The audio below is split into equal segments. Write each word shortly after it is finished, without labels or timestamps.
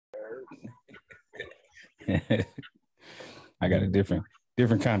I got a different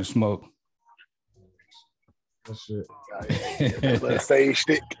kind of smoke. That shit. Let's say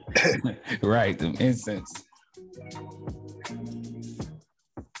stick. Right, the incense.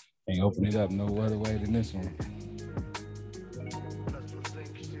 Can't open it up no other way than this one.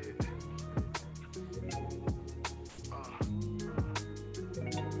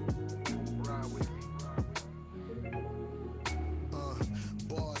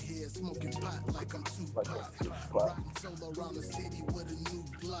 Smoking pot like I'm Tupac. Riding solo around the city with a new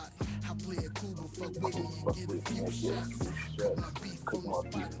Glock. I play it cool, but fuck with me and get a few shots. Cook my beef from the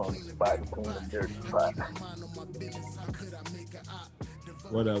spot, clean the dirty spot.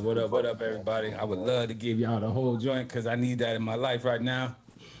 What up, everybody? I would love to give y'all the whole joint because I need that in my life right now.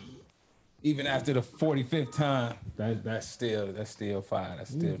 Even after the 45th time, that's still fine.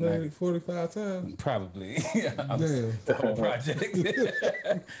 That's still nice. 45 times? Probably. Damn. The whole project.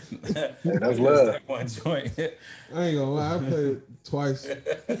 That's love. That one joint. I ain't gonna lie, I played it twice.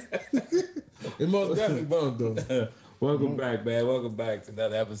 It most definitely bumped though. Welcome back, man. Welcome back to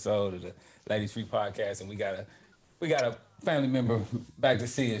another episode of the Ladies Free Podcast, and we got a family member back to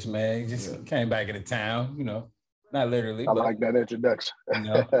see us, man. He just came back into town, you know. Not literally. I like that introduction. You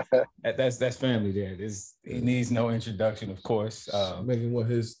know, that's family there. He needs no introduction, of course. Making what,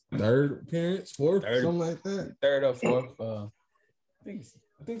 his third appearance, fourth, something like that. Third or fourth. I think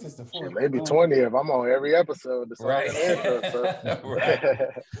it's the fourth. Maybe 20th. I'm on every episode. Right. Intro, so.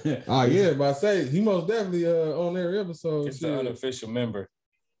 Right. Yeah, but I say he most definitely on every episode. Just an unofficial member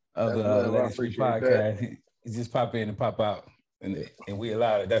of the Ladies Free Podcast. He just pop in and pop out, and we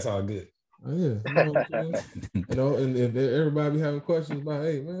allow it. That's all good. Oh, yeah, you know, and if everybody be having questions about,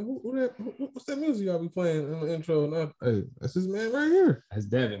 hey man, what's that music y'all be playing in the intro? And hey, that's this man right here. That's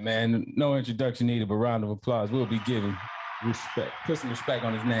Devon, man. No introduction needed, but round of applause will be given. Respect. Put some respect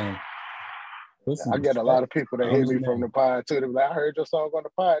on his name. I get a lot of people that hit me from the pod too. They're like, I heard your song on the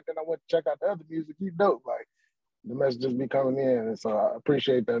pod, then I went to check out the other music. You dope. Like the messages be coming in, and so I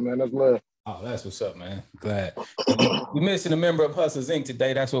appreciate that, man. That's love. Oh, that's what's up, man. Glad. We're missing a member of Hustlas Ink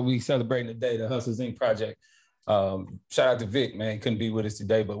today. That's what we celebrating today, the Hustlas Ink project. Shout out to Vic, man. He couldn't be with us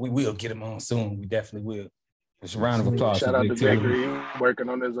today, but we will get him on soon. We definitely will. Just a round of applause. Shout out to Victory. He's working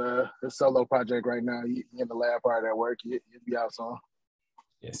on his solo project right now. He in the lab part at work. He'll be out soon.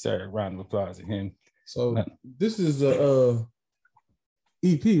 Yes, sir. Round of applause to him. So this is a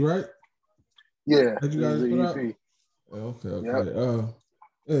EP, right? Yeah. That you guys put out? Okay. Yep.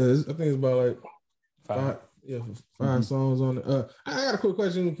 Yeah, I think it's about like five songs on it. I got a quick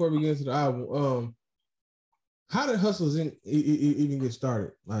question before we get into the album. How did Hustlas Ink even get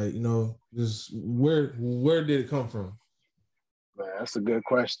started? Like, you know, just where did it come from? Man, that's a good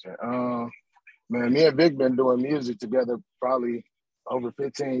question. Man, me and Vic been doing music together probably over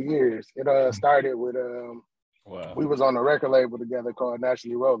 15 years. It started with we was on a record label together called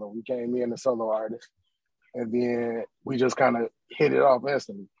Naturally Rolling. We came in as solo artists. And then we just kind of hit it off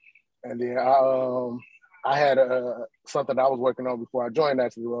instantly. And then I had something I was working on before I joined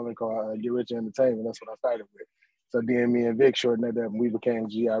Naturally Rolling called Get Rich Entertainment. That's what I started with. So then me and Vic shortened that up and we became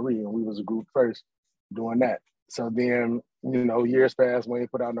GRE, and we was a group first doing that. So then, you know, years passed, we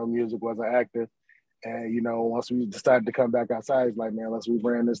ain't put out no music, wasn't active. And, you know, once we decided to come back outside, it's like, man, let's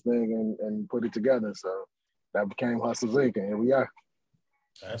rebrand this thing and put it together. So that became Hustlas Ink, and here we are.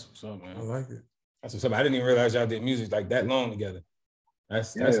 That's what's up, man. I like it. That's what's up. I didn't even realize y'all did music like that long together.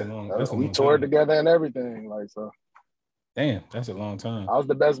 That's a long. We toured together and everything, like so. Damn, that's a long time. I was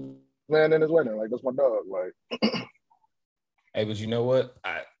the best man in his wedding. Like that's my dog. Like, hey, but you know what?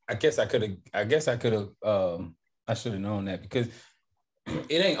 I guess I could have. I should have known that because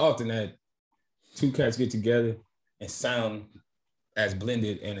it ain't often that two cats get together and sound as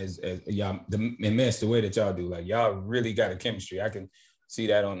blended and as y'all and mess the way that y'all do. Like y'all really got a chemistry. I can see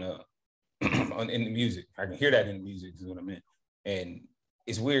that on the. In the music. I can hear that in the music is what I meant. And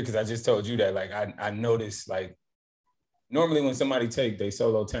it's weird because I just told you that like I noticed like normally when somebody take their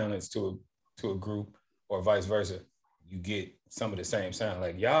solo talents to a group or vice versa, you get some of the same sound.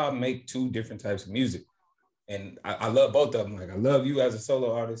 Like y'all make two different types of music. And I love both of them. Like I love you as a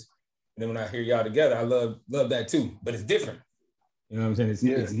solo artist. And then when I hear y'all together, I love that too. But it's different. You know what I'm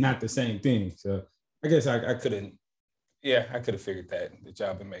saying? It's not the same thing. So I guess I couldn't. Yeah, I could have figured that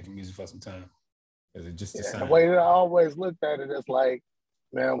y'all been making music for some time. Is it just the way that I always looked at it is like,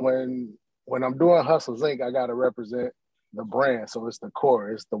 man, when I'm doing Hustlas Ink, I gotta represent the brand. So it's the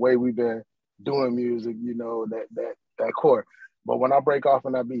core. It's the way we've been doing music, you know, that core. But when I break off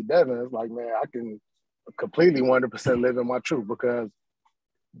and I beat Devon, it's like, man, I can completely 100% live in my truth because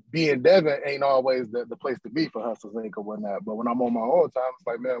being Devon ain't always the place to be for Hustlers Ink or whatnot. But when I'm on my own time, it's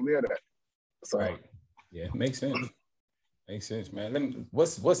like, man, I'm here that. So right. Yeah, makes sense. Makes sense, man.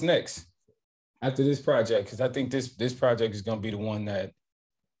 What's next after this project? Because I think this project is gonna be the one that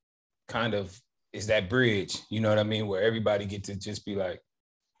kind of is that bridge, you know what I mean, where everybody get to just be like,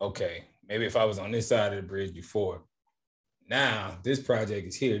 okay, maybe if I was on this side of the bridge before, now this project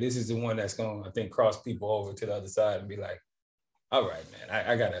is here. This is the one that's gonna, I think, cross people over to the other side and be like, all right, man,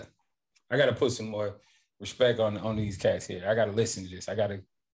 I gotta put some more respect on these cats here. I gotta listen to this. I gotta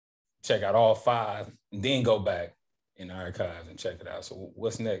check out all 5 and then go back in the archives and check it out. So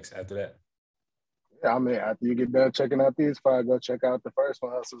what's next after that? Yeah, I mean, after you get done checking out these 5, go check out the first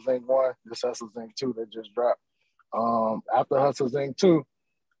one, Hustlers Ink 1, this Hustlers Ink 2 that just dropped. After Hustlers Ink 2,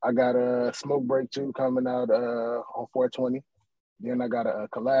 I got a Smoke Break 2 coming out on 420. Then I got a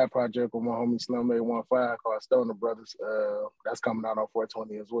collab project with my homie Slim 815 called Stoner Brothers. That's coming out on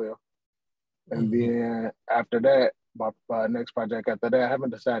 420 as well. And then after that, my next project after that, I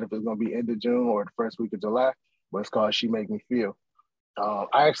haven't decided if it's going to be end of June or the first week of July, but it's called She Make Me Feel.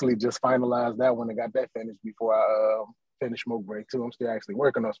 I actually just finalized that one and got that finished before I finished Smoke Break 2. I'm still actually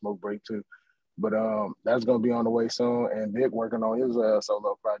working on Smoke Break 2. But that's going to be on the way soon. And Vic working on his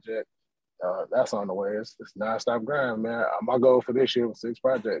solo project. That's on the way. It's nonstop grind, man. My goal for this year was 6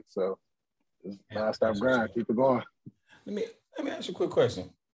 projects. So it's nonstop grind. Keep it going. Let me ask you a quick question.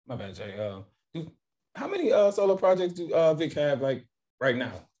 My bad, Jay. How many solo projects do Vic have like right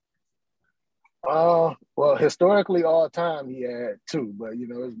now? Well, historically, all time he had 2, but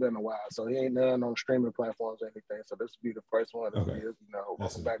it's been a while, so he ain't none on streaming platforms or anything. So this will be the first one. Okay.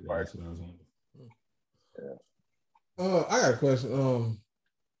 That's the back part. That's what I was wondering. Yeah. I got a question.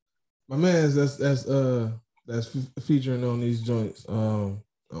 My man's that's featuring on these joints on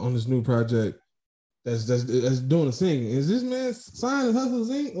this new project that's doing the singing. Is this man signed to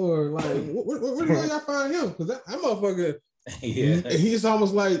Hustlers Ink or like where do y'all find him? Because that motherfucker. Yeah, he's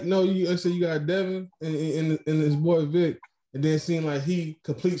almost like you said you got Devon and his boy Vic, and then seeing like he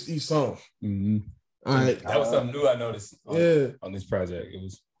completes each song. Mm-hmm. All right, that was something new I noticed. On this project, it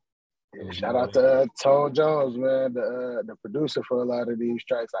was shout out to Tone Jones, man, the producer for a lot of these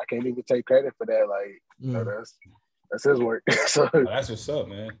tracks. I can't even take credit for that. Like, that's his work. So that's what's up,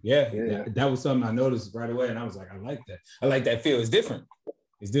 man. Yeah. That was something I noticed right away, and I was like, I like that. I like that feel. It's different.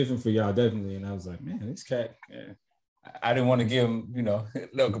 It's different for y'all, definitely. And I was like, man, this cat, man. I didn't want to give him,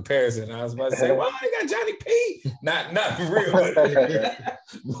 no comparison. I was about to say, well, I got Johnny P. Not for real,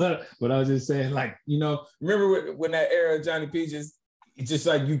 but I was just saying, like, remember when that era of Johnny P just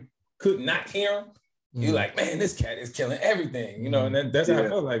like you could not hear him. You're like, man, this cat is killing everything, and that's how I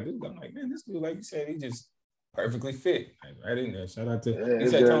felt like. I'm like, man, this dude, like you said, he just perfectly fit, like, right in there. Shout out to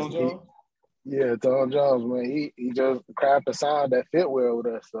Tone Jones. Tone Jones, man. He just crafted a sound that fit well with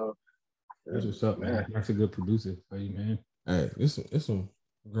us. So. That's what's up, man. That's a good producer for you, man. Hey, it's some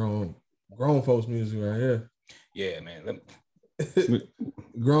grown folks music right here. Yeah, man.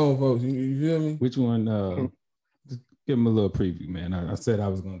 Grown folks, you feel me? Which one? Just give them a little preview, man. I said I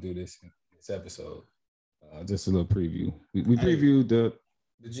was gonna do this in this episode. Just a little preview. We previewed the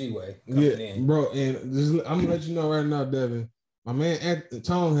G-Way. In. Bro. And I'm gonna let you know right now, Devon. My man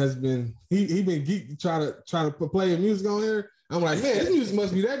Tone has been he been geek try to play music on here. I'm like, man, this music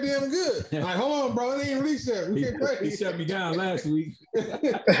must be that damn good. I'm like, hold on, bro, it ain't released yet. We can't play. He shut me down last week.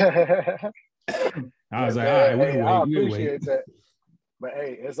 I was like, all right, I appreciate that. But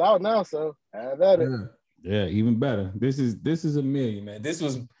hey, it's out now, so have at it. Yeah, even better. This is a million, man. This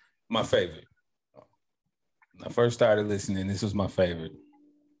was my favorite. When I first started listening, this was my favorite.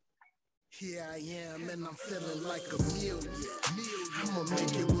 Here I am, and I'm feeling like a million. I'ma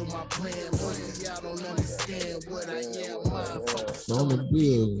make it with my plan. Most of y'all don't understand what I am. My focus on the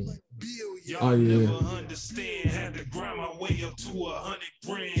bill. Y'all never understand. Had to grind my way up to 100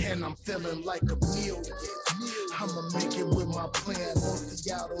 grand. And I'm feeling like a million. I'ma make it with my plan. Most of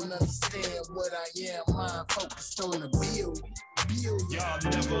y'all don't understand what I am. Mind focused on the bill. Y'all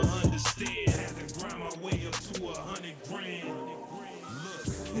never understand. Had to grind my way up to 100 grand.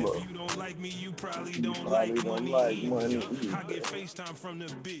 Look, if you don't like me, you probably don't like money either. I get FaceTime from the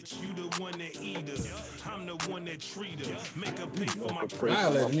bitch, you the one that eat her. I'm the one that treat her. Make her pay for my praise. I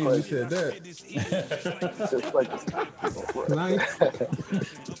let me you said that.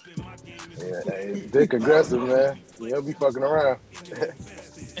 Hey, Dick aggressive, man. He'll be fucking around.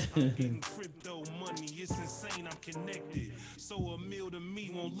 Crypto money, it's insane, I'm connected. So a meal to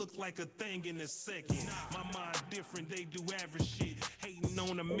me won't look like a thing in a second. My mind different, they do average shit. Hating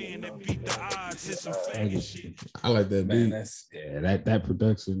on a man that beat the odds, it's some faggot shit. I like that man, beat. that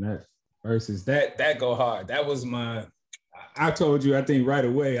production, that versus that go hard. That was my I told you, I think right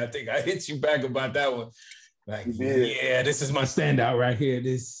away, I think I hit you back about that one. Like, yeah, this is my standout right here.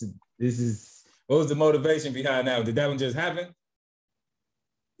 This is, what was the motivation behind that? Did that one just happen?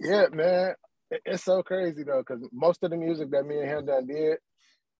 Yeah, man. It's so crazy though, because most of the music that me and him done did,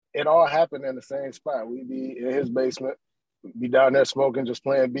 it all happened in the same spot. We be in his basement, be down there smoking, just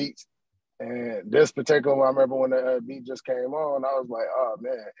playing beats. And this particular one, I remember when the beat just came on, I was like, oh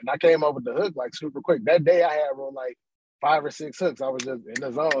man. And I came up with the hook like super quick. That day I had wrote like 5 or 6 hooks. I was just in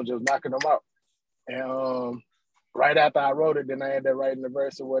the zone, just knocking them out. And right after I wrote it, then I ended up writing the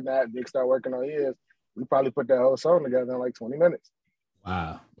verse and whatnot. Big started working on his. We probably put that whole song together in like 20 minutes.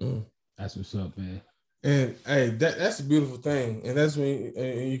 Wow. That's what's up, man. And hey, that's a beautiful thing. And that's when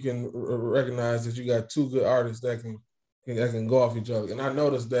you can recognize that you got 2 good artists that can go off each other. And I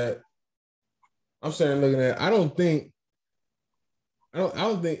noticed that I'm sitting looking at, I don't think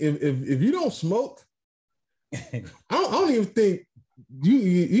if you don't smoke, I don't even think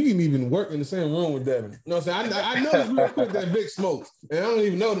you can even work in the same room with Devon. You know what I'm saying? I noticed real quick that Vic smokes, and I don't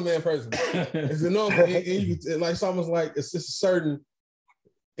even know the man personally. It's enough, and like it's almost like it's just a certain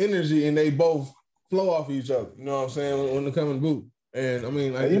energy, and they both flow off each other. You know what I'm saying? When they come in the booth, and I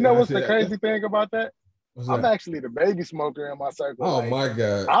mean, like, you know what's the crazy thing about that? I'm actually the baby smoker in my circle. Oh my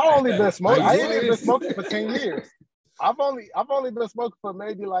God! I only been smoking. I ain't even been smoking for 10 years. I've only been smoking for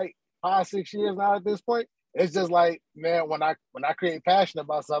maybe like 5, 6 years now at this point. It's just like, man, when I create passion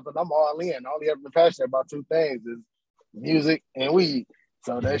about something, I'm all in. I only ever been passionate about 2 things: is music and weed.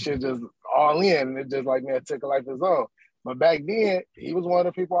 So that shit just all in, and it just like, man, took a life of its own. But back then, he was one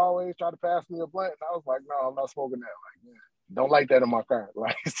of the people always try to pass me a blunt, and I was like, no, I'm not smoking that. Like, man, don't like that in my car.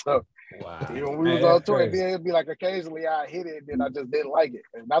 Like, so even when we was on tour, then it'd be like occasionally I hit it, and then I just didn't like it.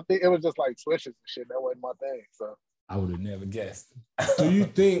 And I think it was just like swishes and shit. That wasn't my thing. So I would have never guessed. Do you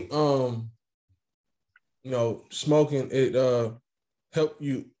think smoking it help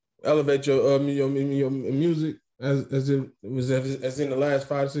you elevate your music as in the last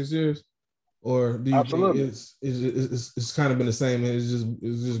 5 to 6 years, or do you Absolutely. think it's kind of been the same and it's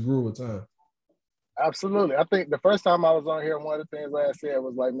just grew with time? Absolutely. I think the first time I was on here, one of the things I said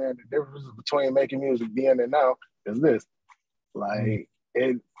was like, man, the difference between making music then and now is this. Like,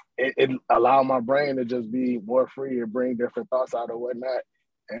 it allowed my brain to just be more free and bring different thoughts out or whatnot.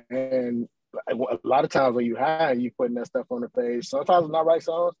 And a lot of times when you high, you putting that stuff on the page. Sometimes when I write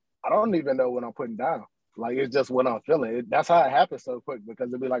songs, I don't even know what I'm putting down. Like, it's just what I'm feeling. That's how it happens so quick, because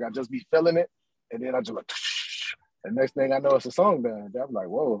it'd be like I just be feeling it, and then I just like, and next thing I know, it's a song done. I'm like,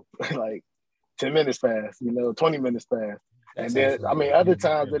 whoa, like 10 minutes pass, 20 minutes pass. And then, I mean, other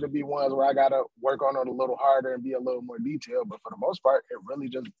times it'll be ones where I gotta work on it a little harder and be a little more detailed. But for the most part, it really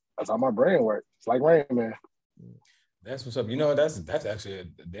just, that's how my brain works. It's like Rain Man. That's what's up. That's actually a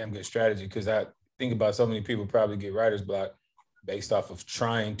damn good strategy, because I think about so many people probably get writer's block based off of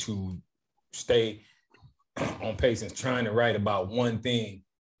trying to stay on pace and trying to write about one thing.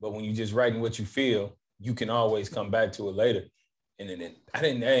 But when you're just writing what you feel, you can always come back to it later. And then I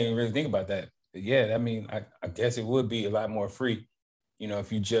didn't really think about that. But yeah, I mean, I guess it would be a lot more free,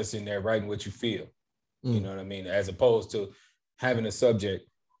 if you just in there writing what you feel, you know what I mean? As opposed to having a subject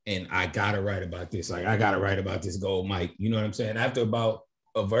and I gotta write about this. Like, I gotta write about this gold mic. You know what I'm saying? After about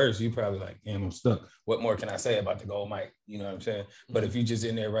a verse, you probably like, damn, I'm stuck. What more can I say about the gold mic? You know what I'm saying? But if you just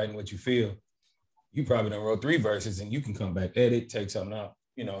in there writing what you feel, you probably done wrote 3 verses and you can come back, edit, take something out,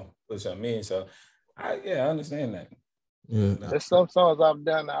 put something in. So I understand that. Yeah. There's some songs I've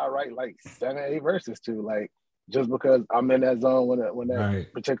done that I write like 7, 8 verses to, like, just because I'm in that zone when that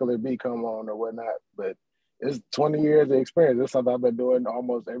particular beat come on or whatnot. But it's 20 years of experience. It's something I've been doing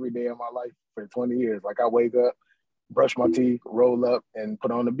almost every day of my life for 20 years. Like, I wake up, brush my teeth, roll up, and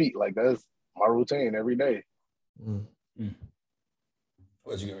put on the beat. Like, that's my routine every day.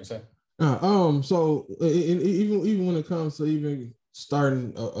 What you gonna say? So even when it comes to even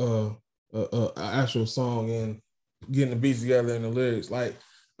starting a actual song and getting the beats together and the lyrics, like,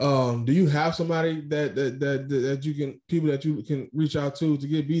 do you have somebody that you can, people that you can reach out to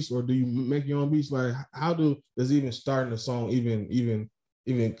get beats, or do you make your own beats? Like, how does even starting a song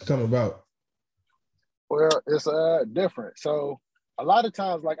even come about? Well, it's different. So a lot of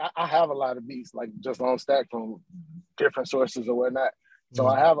times, like, I have a lot of beats, like, just on stack from different sources or whatnot. So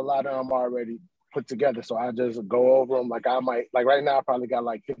I have a lot of them already put together. So I just go over them. Like, I might, like, right now I probably got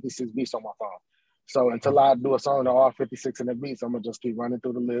like 56 beats on my phone. So until I do a song to all 56 of the beats, I'm gonna just keep running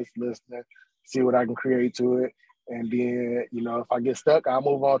through the list, listening, see what I can create to it. And then, if I get stuck, I'll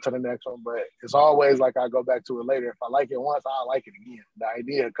move on to the next one. But it's always like I go back to it later. If I like it once, I'll like it again. The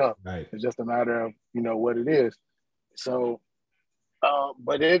idea comes. Right. It's just a matter of, what it is. So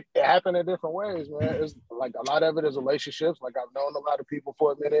But it happened in different ways, man. It's like a lot of it is relationships. Like I've known a lot of people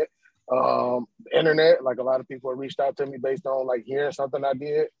for a minute. The internet, like a lot of people have reached out to me based on like hearing something I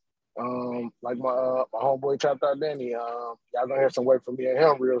did. Like my homeboy Trapped Out Danny. Y'all gonna hear some work from me and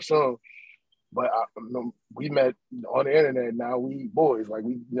him real soon. But we met on the internet. Now we boys, like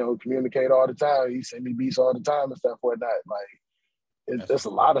we communicate all the time. He send me beats all the time and stuff like that. Like it's a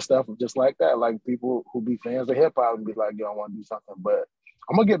lot of stuff just like that. Like people who be fans of hip hop and be like, yo, I want to do something. But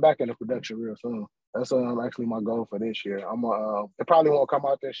I'm gonna get back into production real soon. That's actually my goal for this year. It probably won't come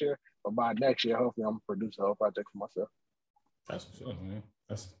out this year, but by next year, hopefully, I'm gonna produce a whole project for myself. That's what's up, man.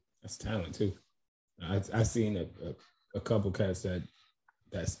 That's talent too. I seen a couple cats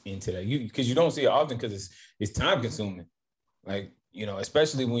that's into that. Because you don't see it often because it's time consuming. Like,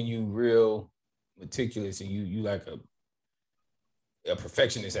 especially when you real meticulous and you like a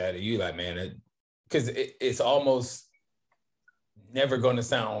perfectionist at it. You like, man, because it's almost never gonna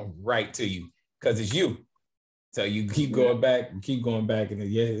sound right to you because it's you. So you keep going back, and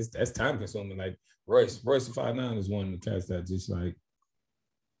that's time consuming. Like Royce the 5'9" is one of the cats that just like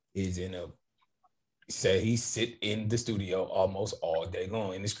is he sit in the studio almost all day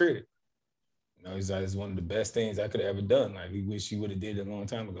long in his crib. He's like, it's one of the best things I could have ever done. Like he wish he would have did it a long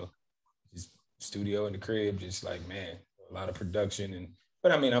time ago. Just studio in the crib, just like, man, a lot of production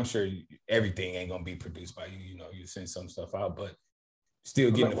but I mean, I'm sure everything ain't gonna be produced by you. You send some stuff out, but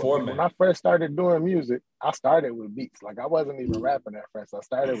still getting the format. When I first started doing music, I started with beats. Like I wasn't even rapping at first. I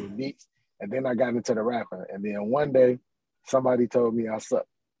started with beats, and then I got into the rapping. And then one day, somebody told me I suck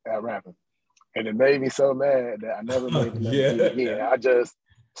at rapping, and it made me so mad that I never made another beat again. I just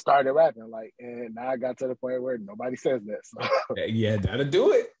started rapping, and now I got to the point where nobody says that. So. Yeah, that'll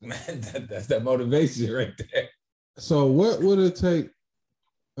do it, man. That's that motivation right there. So, what would it take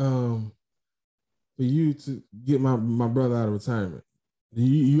for you to get my brother out of retirement?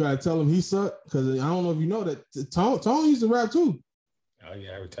 You gotta tell him he sucked, because I don't know if you know that Tone used to rap too. Oh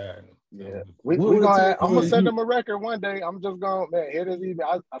yeah, I retired. Yeah, I'm gonna send him a record one day. I'm just gonna hit his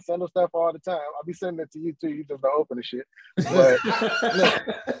email. I send him stuff all the time. I'll be sending it to you too. You just don't open the shit. But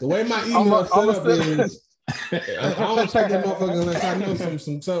the way my email set up is, I don't check that motherfucker unless I know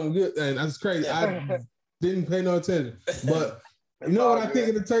something good, and that's crazy. I didn't pay no attention. But you know what I think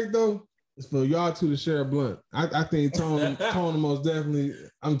it'll take though? It's for y'all two to share a blunt. I think Tone most definitely.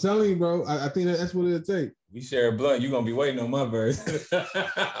 I'm telling you, bro. I think that's what it'll take. We share a blunt. You're gonna be waiting on my verse.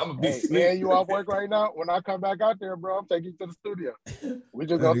 I'm gonna be man, you off work right now? When I come back out there, bro, I'm taking you to the studio. We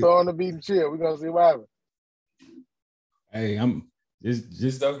just gonna throw on the beat and chill. We're gonna see what happens. Hey, I'm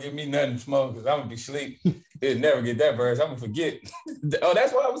just don't give me nothing to smoke, because I'm gonna be asleep. It'll never get that verse. I'm gonna forget. Oh,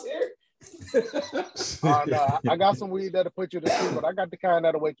 that's why I was here. No, I got some weed that'll put you to sleep, but I got the kind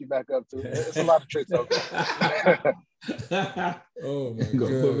that'll wake you back up too. It's a lot of tricks over there. Oh my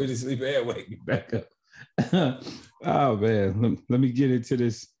God. Put me to sleep and wake me back up. Oh man, let me get into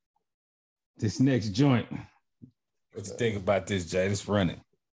this next joint. What you think about this, Jay? Let's run it.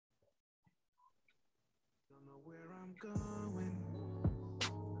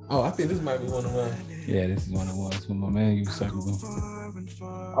 Oh, I think this might be one of mine. Yeah, this is one of the ones with my man. You suck with.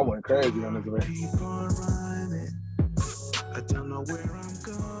 I went crazy on this way. I don't know where I'm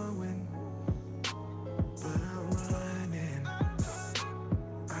going, but I'm running.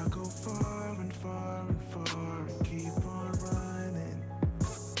 I go far and far and far and keep on running.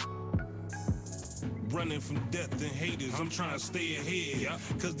 Running from death and haters, I'm trying to stay ahead.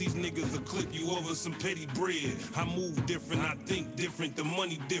 Cause these niggas will clip you over some petty bread. I move different, I think different, the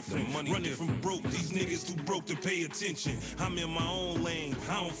money different. Running from broke, these niggas too broke to pay attention. I'm in my own lane,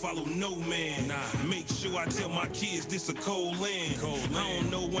 I don't follow no man. Make sure I tell my kids this a cold land. I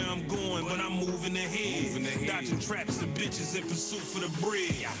don't know where I'm going, but I'm moving ahead. Dodging traps and bitches in pursuit for the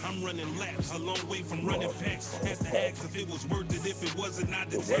bread. I'm running laps, a long way from running packs. Had to ask if it was worth it, if it wasn't, I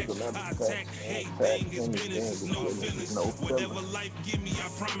detach. I attack, hate things. It's business, no feelings. Whatever life give me, I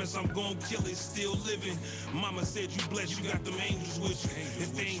promise I'm gon' kill it. Still living. Mama said you blessed, you got them angels with you.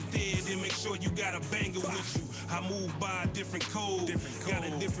 If they ain't dead, then make sure you got a banger with you. I move by a different code. Got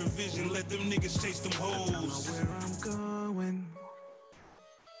a different vision. Let them niggas chase them hoes. I don't know where I'm going,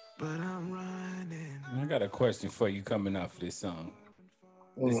 but I'm running. I got a question for you coming off this song.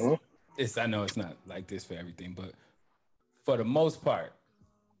 This I know it's not like this for everything, but for the most part,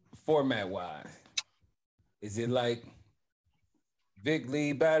 format wise, is it like Vic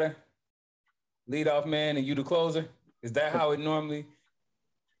lead batter, lead off man, and you the closer? Is that how it normally,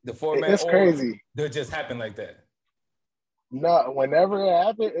 the format? It's crazy. Does it just happen like that? No, whenever it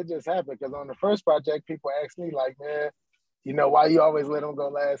happened, it just happened. Because on the first project, people ask me like, man, why you always let them go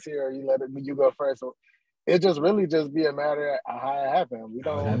last here, or you go first? So it just really just be a matter of how it happened. We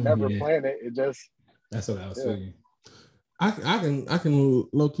don't never plan it. It just that's what I was saying. I can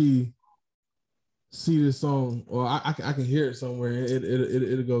low key see this song, or I can hear it somewhere.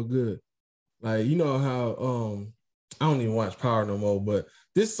 It'll go good. Like, you know how I don't even watch Power no more, but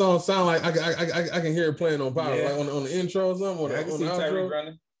this song sound like I can hear it playing on Power, like on the intro or something. I can see Tyreek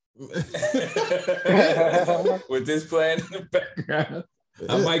running with this playing in the background.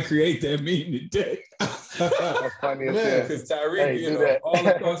 I might create that meme today. That's funny as hell. Because Tyreek, all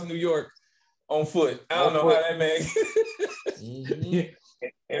across New York on foot. I don't know how that man.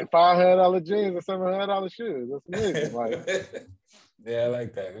 And $500 jeans and $700 shoes. That's amazing. Like, yeah, I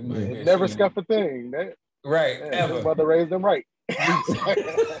like that. It never scuff a thing. Right, ever. His mother raised them right.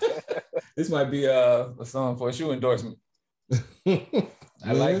 This might be a song for a shoe endorsement.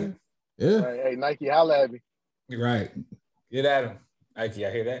 I like it. Yeah. Right, hey, Nike, holla at me. Right. Get at him. Nike,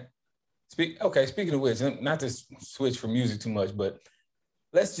 I hear that. Speaking of which, not to switch from music too much, but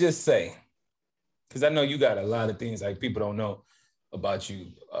let's just say, because I know you got a lot of things like people don't know about you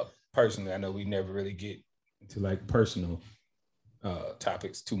personally. I know we never really get into like personal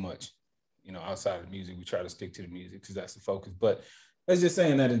topics too much, you know, outside of music. We try to stick to the music because that's the focus. But let's just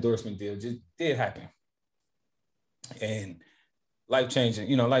say that endorsement deal just did happen. And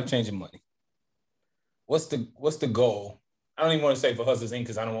life-changing money. What's the goal? I don't even want to say for Hustlas Ink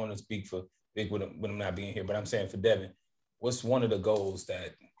because I don't want to speak for Vic with him not being here, but I'm saying for Devon, what's one of the goals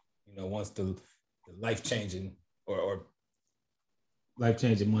that, you know, once the life-changing or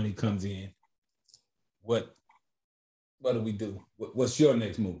life-changing money comes in, what do we do? What's your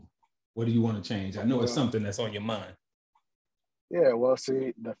next move? What do you want to change? I know it's something that's on your mind. Yeah, well,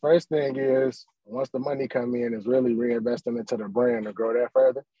 see, the first thing is once the money come in is really reinvesting into the brand to grow that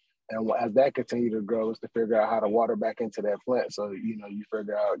further. And as that continue to grow, is to figure out how to water back into that plant. So, you know, you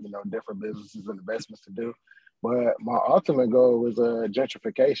figure out, you know, different businesses and investments to do. But my ultimate goal was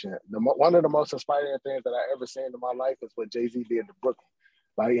gentrification. One of the most inspiring things that I ever seen in my life is what Jay-Z did to Brooklyn.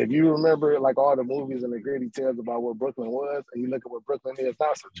 Like, if you remember, like, all the movies and the gritty tales about what Brooklyn was, and you look at what Brooklyn is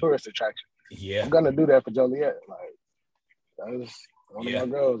now, it's a tourist attraction. Yeah. I'm going to do that for Joliet. Like, that's one of my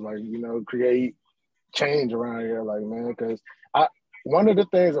goals. Like, you know, create change around here. Like, man, because one of the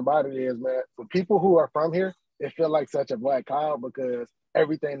things about it is, man, for people who are from here, it feels like such a black cloud because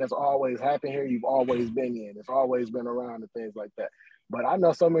everything that's always happened here, you've always been in. It's always been around and things like that. But I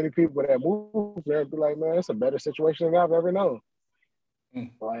know so many people that move there and be like, man, it's a better situation than I've ever known.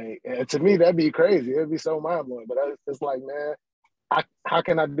 Like, and to me, that'd be crazy. It'd be so mind-blowing. But it's like, man, how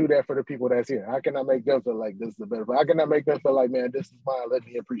can I do that for the people that's here? How can I make them feel like this is the better? How can I make them feel like, man, this is mine. Let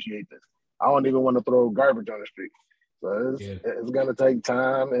me appreciate this. I don't even want to throw garbage on the street. So it's going to take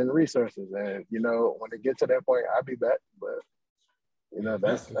time and resources. And, you know, when it gets to that point, I'll be back. But, you know,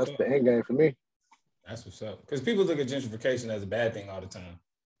 that's the end game for me. That's what's up. Because people look at gentrification as a bad thing all the time.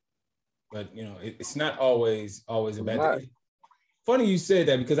 But, you know, it's not always a bad thing. Funny you said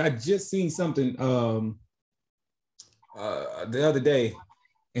that because I just seen something the other day,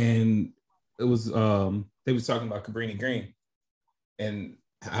 and it was they was talking about Cabrini Green and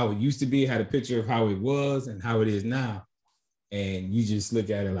how it used to be, had a picture of how it was and how it is now, and you just look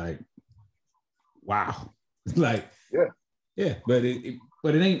at it like, wow, like but it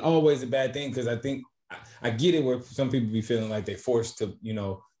ain't always a bad thing because I think I get it where some people be feeling like they're forced to, you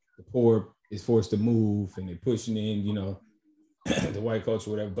know, the poor is forced to move and they're pushing in, you know, the white culture,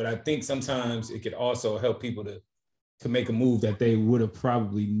 whatever. But I think sometimes it could also help people to make a move that they would have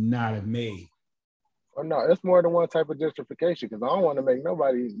probably not have made. Oh no, it's more than one type of gentrification because I don't want to make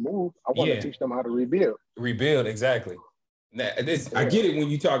nobody move. I want to teach them how to rebuild. Rebuild, exactly. Now, I get it when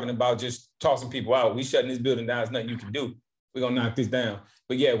you're talking about just tossing people out. We shutting this building down. There's nothing you can do. We're gonna knock this down.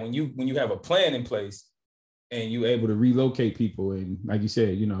 But yeah, when you have a plan in place and you're able to relocate people and, like you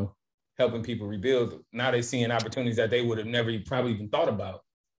said, you know, helping people rebuild, now they're seeing opportunities that they would have never probably even thought about.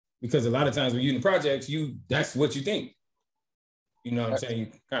 Because a lot of times when you're in the projects, that's what you think. You know what I'm saying? You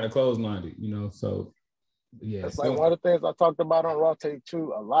kind of closed-minded, you know, so yeah. It's like one of the things I talked about on Raw Take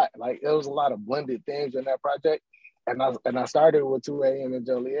 2 a lot. Like, there was a lot of blended themes in that project. And I started with 2 a.m. in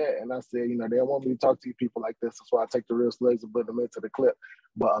Joliet, and I said, you know, they don't want me to talk to you people like this. That's why I take the real slugs and put them into the clip.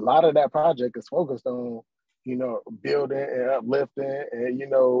 But a lot of that project is focused on, you know, building and uplifting and, you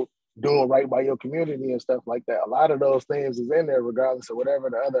know, doing right by your community and stuff like that. A lot of those things is in there, regardless of whatever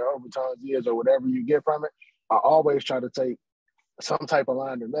the other overtones is or whatever you get from it. I always try to take some type of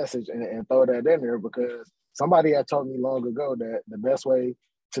line or message and throw that in there because somebody had told me long ago that the best way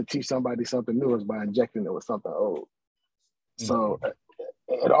to teach somebody something new is by injecting it with something old. So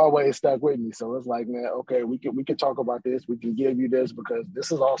it always stuck with me. So it's like, man, okay, we can talk about this. We can give you this because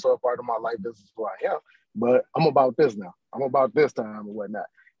this is also a part of my life. This is who I am. But I'm about this now. I'm about this time and whatnot.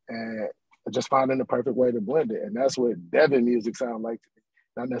 And just finding the perfect way to blend it. And that's what Devon music sounds like to me.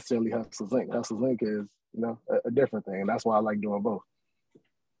 Not necessarily Hustlas Ink. Hustlas Ink is, you know, a different thing. And that's why I like doing both.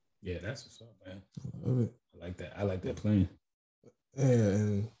 Yeah, that's what's up, man. I love it. I like that. I like that playing.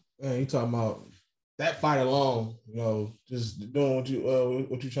 And you talking about that fight alone, you know, just doing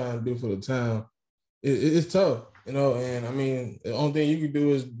what you're trying to do for the town. It's tough, you know. And I mean, the only thing you can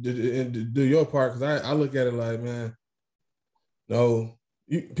do is do your part. Because I look at it like, man, no,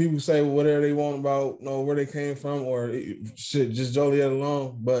 people say whatever they want about, you know, where they came from or shit, just Joliet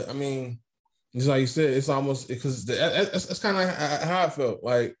alone. But I mean, it's like you said, it's almost because that's kind of how I felt.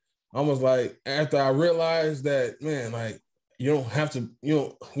 Like almost like after I realized that, man, like. You don't have to,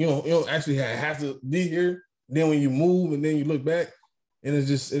 you don't actually have to be here. Then when you move and then you look back, and it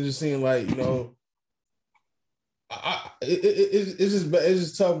just seemed like, you know, it's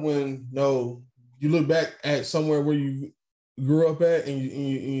just tough when, you know, you look back at somewhere where you grew up at and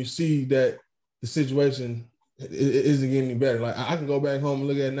you see that the situation isn't getting any better. Like I can go back home and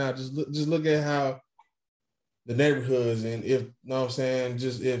look at it now, just look at how the neighborhoods and if, you know what I'm saying,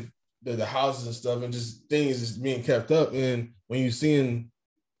 just if the houses and stuff and just things just being kept up. And when you're seeing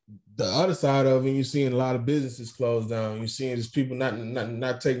the other side of it, you're seeing a lot of businesses closed down. You're seeing just people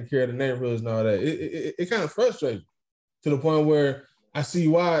not taking care of the neighborhoods and all that. It kind of frustrates to the point where I see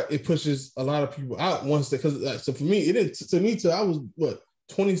why it pushes a lot of people out once because so for me, it didn't to me till I was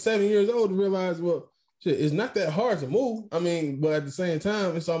 27 years old to realize, well, shit, it's not that hard to move. I mean, but at the same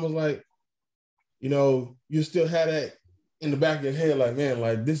time, it's almost like, you know, you still have that in the back of your head, like, man,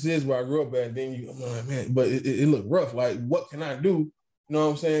 like this is where I grew up at. And then I'm like, man, but it looked rough. Like, what can I do? You know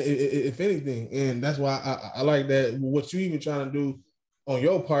what I'm saying? If anything, and that's why I like that. What you even trying to do on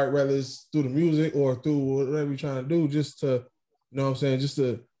your part, whether it's through the music or through whatever you're trying to do, just to, you know what I'm saying, just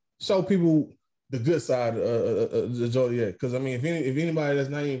to show people the good side of the Joliet. Because I mean, if anybody that's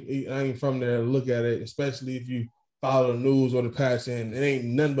not even from there look at it, especially if you follow the news or the passion, it ain't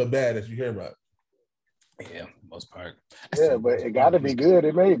nothing but bad that you hear about. Yeah, most part. Yeah, but it got to be good.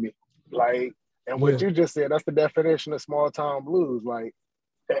 It may be like, and what you just said, that's the definition of small town blues. Like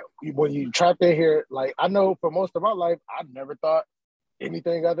when you trapped in here, like I know for most of my life, I never thought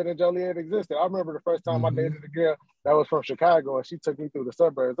anything other than Joliet existed. I remember the first time I dated a girl that was from Chicago, and she took me through the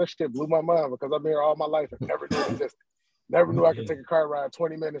suburbs. That shit blew my mind because I've been here all my life and never knew it existed. Never knew I could take a car ride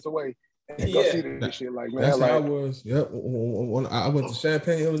 20 minutes away and go see this shit. Like, man, that's like, how I was. Yep. When I went to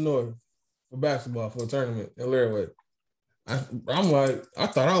Champaign, Illinois for basketball for a tournament in Laramie. I'm like, I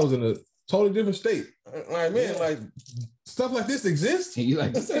thought I was in a totally different state. Like, man, like stuff like this exists. And you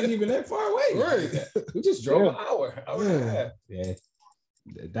like, this ain't even that far away. Right. We just drove an hour and a half. Yeah.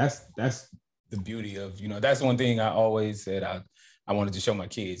 That's the beauty of, you know, that's one thing I always said I wanted to show my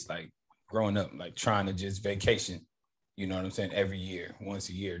kids, like growing up, like trying to just vacation, you know what I'm saying, every year, once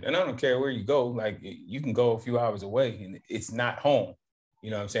a year. And I don't care where you go, like you can go a few hours away and it's not home. You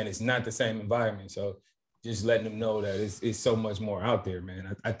know what I'm saying? It's not the same environment. So just letting them know that it's so much more out there,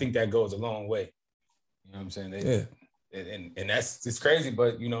 man. I think that goes a long way. You know what I'm saying? And that's, it's crazy,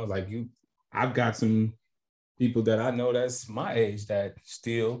 but you know, like I've got some people that I know that's my age that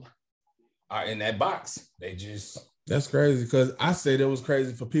still are in that box. They just. That's crazy because I said it was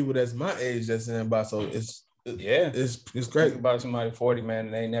crazy for people that's my age that's in that box. So it's great. About somebody 40, man,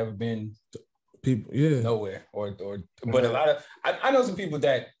 and they ain't never been people, nowhere but a lot of I know some people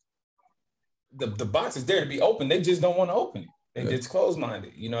that the box is there to be open, they just don't want to open it. They just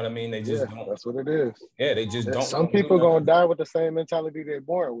closed-minded, you know what I mean? They just don't. That's what it is. Yeah, they just don't. Some people gonna die with the same mentality they're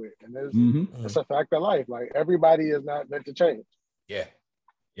born with, and it's a fact of life. Like everybody is not meant to change. Yeah.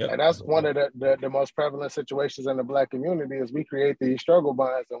 Yep. And that's one of the most prevalent situations in the Black community is we create these struggle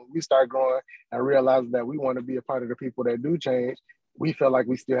bonds, and when we start growing and realize that we want to be a part of the people that do change, we feel like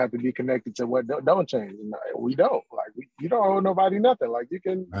we still have to be connected to what don't change. And we don't. Like, you don't owe nobody nothing. Like, you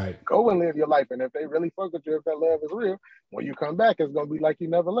can go and live your life. And if they really fuck with you, if that love is real, when you come back, it's going to be like you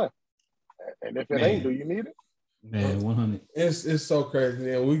never left. And if it ain't, do you need it? Man, 100. It's so crazy.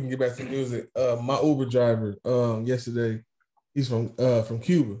 Yeah, we can get back to music. My Uber driver yesterday, he's from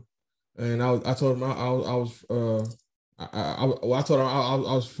Cuba. And I told him I told him I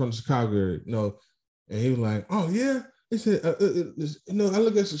was from the Chicago area, you know, and he was like, oh, yeah. He said, I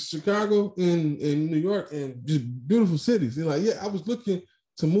look at Chicago and New York and just beautiful cities. He's like, yeah, I was looking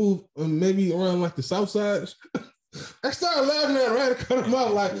to move maybe around like the South Side. I started laughing at him right to cut him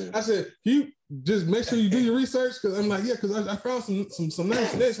out. Like, I said, you just make sure you do your research. Cause I'm like, yeah, because I found some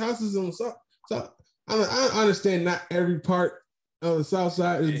nice houses on the South. So I understand not every part on the south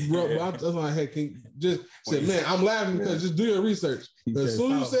side is rough. I was like, hey, can you just said, man, I'm laughing because just do your research. As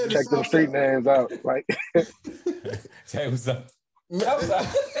soon as you said check them street names out, like Hey, what's up?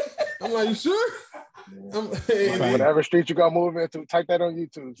 I'm like, you sure? Whatever street you gonna move into, type that on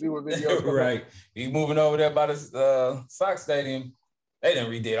YouTube. See what video. Right. You moving over there by the Sox Stadium. They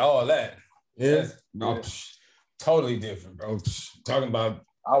done redid all that. Yeah. Totally different, bro. Talking about.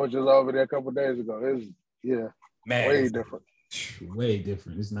 I was just over there a couple of days ago. It's man, way different. Way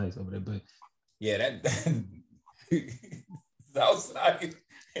different. It's nice over there, but yeah, that outside.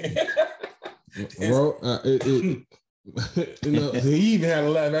 Bro, you know, he even had a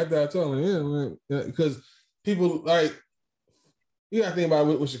laugh after I told him, because people like you gotta think about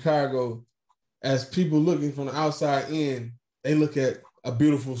it with Chicago, as people looking from the outside in, they look at a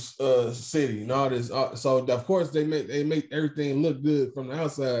beautiful city and all this. So of course they make everything look good from the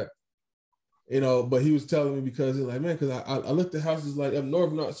outside, you know. But he was telling me because he's like, man, because I looked at houses like up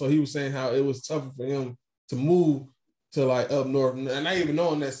north, so he was saying how it was tougher for him to move to like up north, and I even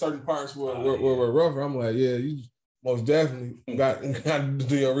knowing that certain parts were rougher. I'm like, yeah, you most definitely got to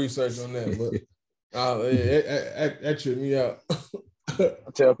do your research on that. But that tripped me out. I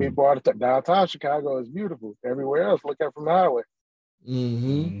tell people all the time, downtown Chicago is beautiful. Everywhere else, look at from the highway.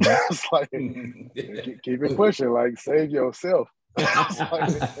 Mm-hmm. It's like keep it pushing, like save yourself.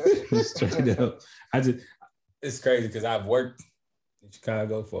 Straight up. It's crazy because I've worked in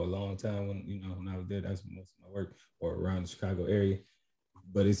Chicago for a long time. When I was there, that's most of my work, or around the Chicago area.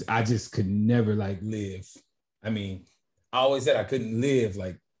 But I just could never like live. I mean, I always said I couldn't live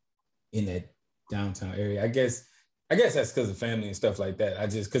like in that downtown area. I guess that's because of family and stuff like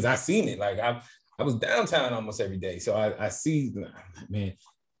that. Because I seen it. Like I was downtown almost every day. So I see, man,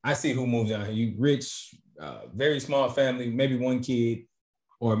 I see who moves down here. You rich, very small family, maybe one kid,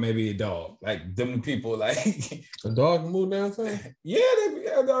 or maybe a dog. Like them people, like a dog can move downtown. Yeah, they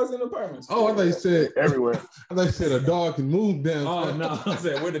have dogs in apartments. Oh, I thought you said everywhere. I thought you said a dog can move downtown. Oh no, I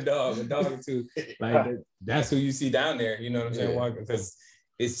said with a dog too. Like that's who you see down there. You know what I'm saying? Walking, because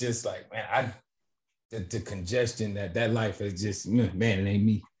it's just like, man, the congestion that life is just, man, it ain't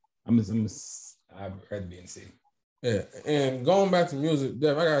me. I'd rather be in the city. Yeah, and going back to music,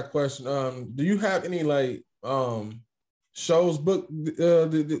 Dev, I got a question. Do you have any like shows booked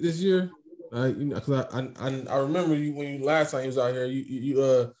this year? Because I remember you when you last time you was out here,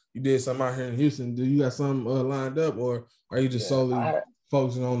 you did something out here in Houston. Do you got some lined up, or are you just solely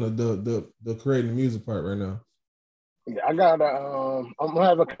focusing on the creating music part right now? Yeah, I got I'm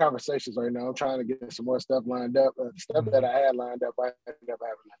having conversations right now. I'm trying to get some more stuff lined up. Stuff that I had lined up, I ended up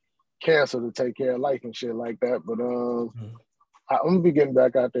having to cancel to take care of life and shit like that. But I'm gonna be getting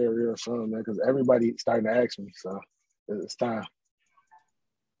back out there real soon, man, because everybody starting to ask me, so it's time.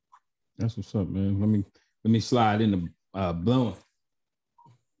 That's what's up, man. Let me slide in the blowing.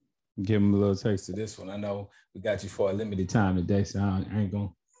 Give him a little taste of this one. I know we got you for a limited time today, so I ain't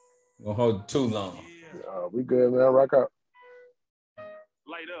gonna hold you too long. We good, man. Rock out.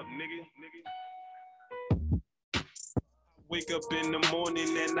 Light up, nigga. Wake up in the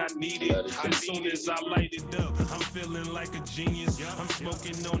morning and I need it. As soon as I light it up, I'm feeling like a genius. I'm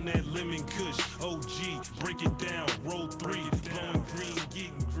smoking on that lemon kush. OG, break it down. Roll 3, blowing green,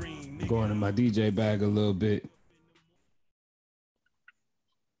 getting green. Nigga. Going in my DJ bag a little bit.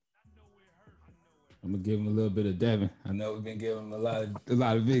 I'm gonna give him a little bit of Devon. I know we've been giving him a lot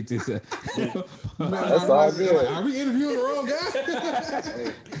of victims. That's all good. Are we interviewing the wrong guy?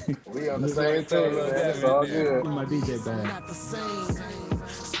 Hey, we on the same team, man. That's all good. My DJ bag. Not the same.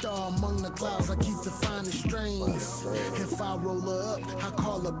 Star among the clouds, I keep the finest strains. If I roll her up, I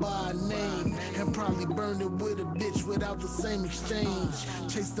call her by name. And probably burn it with a bitch without the same exchange.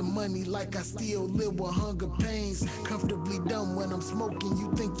 Chase the money like I still live with hunger pains. Comfortably dumb when I'm smoking,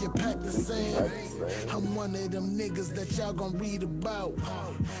 you think you're packed the same. I'm one of them niggas that y'all gon' read about.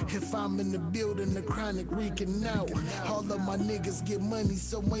 If I'm in the building, the chronic reeking out. All of my niggas get money,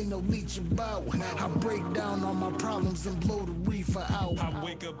 so ain't no leech about. I break down all my problems and blow the reefer out. I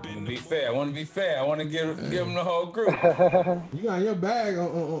wake up in Be fair. I want to be fair. I want to give them the whole group. You got your bag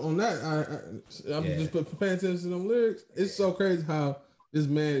on that. I'm just paying attention to them lyrics. It's so crazy how this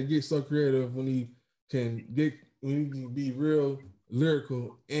man gets so creative when he can be real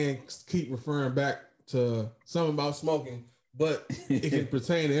lyrical and keep referring back to something about smoking, but it can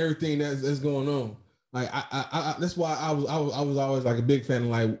pertain to everything that's going on. Like I that's why I was always like a big fan of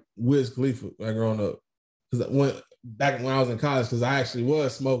like Wiz Khalifa like growing up, because back when I was in college, because I actually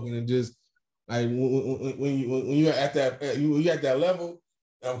was smoking, and just like when you're at that level,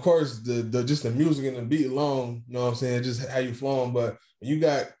 of course the just the music and the beat alone, you know what I'm saying, just how you flowing. But you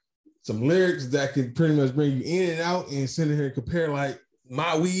got some lyrics that can pretty much bring you in and out and sit here and compare like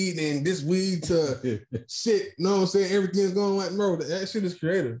my weed and this weed to shit. You know what I'm saying? Everything's going like, bro, that shit is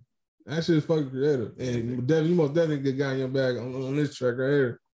creative. That shit is fucking creative. And Devin, you most definitely get guy in your bag on this track right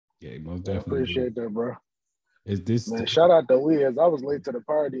here. Yeah, most definitely. I appreciate that, bro. Is this man? Shout out to Wiz. I was late to the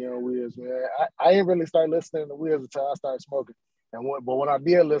party on Wiz, man. I ain't really started listening to Wiz until I started smoking. But when I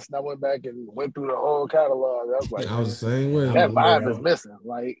did listen, I went back and went through the whole catalog. I was like, I was the same way. That vibe is missing.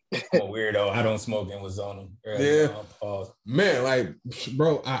 Like, I'm a weirdo. I don't smoke and was on them. Yeah, man. Like,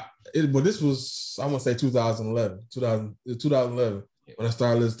 bro, but this was I want to say 2011 when I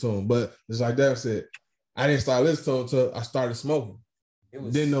started listening to him. But it's like Devin said, I didn't start listening to him until I started smoking.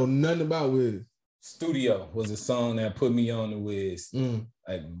 Didn't know nothing about Wiz. Studio was a song that put me on the Wiz.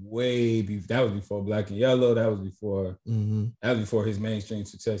 Like that was before Black and Yellow. That was before his mainstream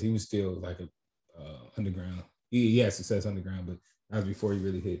success. He was still like a underground. He had success underground, but that was before he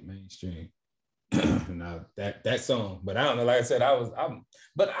really hit mainstream. Now that song, but I don't know. Like I said, I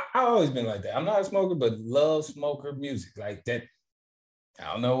always been like that. I'm not a smoker, but love smoker music like that.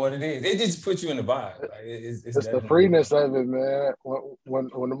 I don't know what it is. It just puts you in the vibe. Like it's the freeness of it, man. When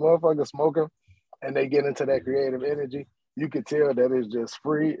the motherfuckers smoking and they get into that creative energy, you could tell that it's just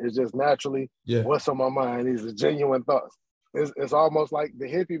free. It's just naturally what's on my mind. These are genuine thoughts. It's almost like the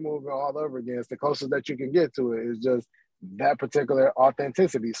hippie movement all over again. It's the closest that you can get to it. It's just that particular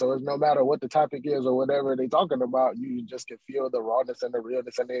authenticity. So it's no matter what the topic is or whatever they're talking about, you just can feel the rawness and the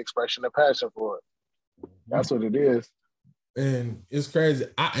realness and the expression of passion for it. That's what it is. And it's crazy.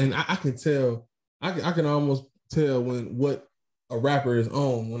 I can tell. I can almost tell what a rapper is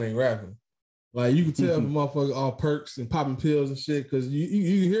on when they rapping. Like you can tell if a motherfucker all perks and popping pills and shit because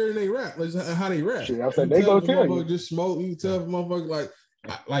you hear they rap, like how they rap. Shit, I said they go tell you. Just smoke. You can tell if a motherfucker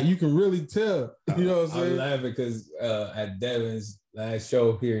like you can really tell. You know what I'm saying? I'm laughing because at Devon's last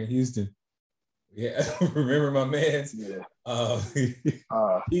show here in Houston, remember my man's? Yeah.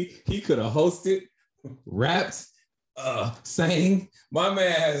 He could have hosted, rapped, sang. My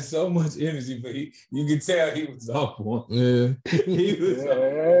man has so much energy, but you can tell he was off one. Yeah. He was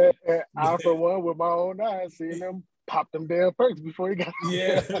I for one with my own eyes seen him pop them damn perks before he got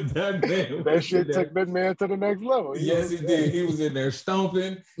that shit took that man to the next level. Yes, he did. He was in there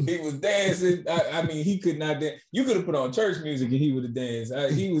stomping. He was dancing. I mean, he could not dance. You could have put on church music and he would have danced.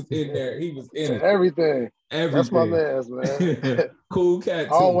 He was in there. He was in it. Everything. That's my man's, man. Cool cat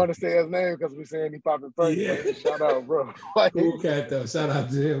too. I don't want to say his name because we saying he popping perks. Yeah. Shout out, bro. Cool cat though. Shout out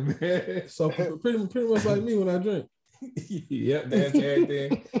to him, man. So pretty much like me when I drink. Yep, that's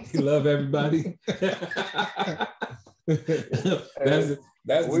everything. He love everybody.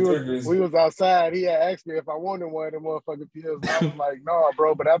 That's we was outside. He had asked me if I wanted one of them motherfucking pills. And I was like, no,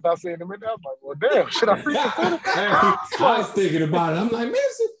 bro. But after I seen him in there, I was like, well, damn, should I freaking put it? I was thinking about it. I'm like, man,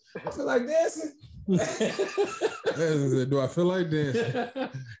 I feel like dancing. Do I feel like dancing?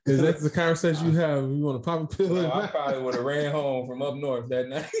 Because that's the conversation you have. You want to pop a pill? I probably would have ran home from up north that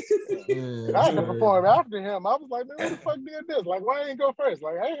night. I had to perform after him. I was like, man, who the fuck did this? Like, why I ain't go first?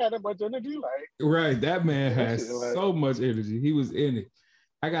 Like, I ain't had that much energy. Like, right, that man has so much energy. He was in it.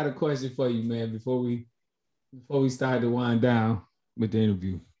 I got a question for you, man. Before we start to wind down with the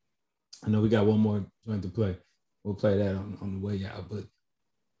interview, I know we got one more joint to play. We'll play that on the way out, but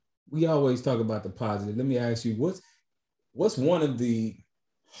we always talk about the positive. Let me ask you, what's one of the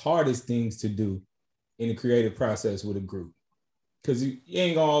hardest things to do in the creative process with a group? Because you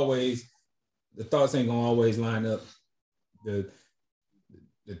ain't gonna always, the thoughts ain't gonna always line up. The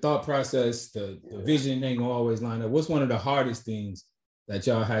thought process, the vision ain't gonna always line up. What's one of the hardest things that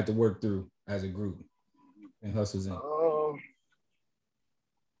y'all had to work through as a group in Hustlas Ink?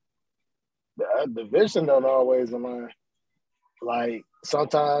 The vision don't always align. Like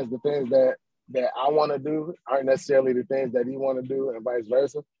sometimes the things that I want to do aren't necessarily the things that he want to do, and vice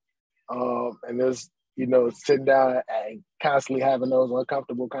versa. And there's sitting down and constantly having those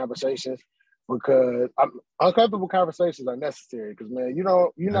uncomfortable conversations because uncomfortable conversations are necessary. Because man,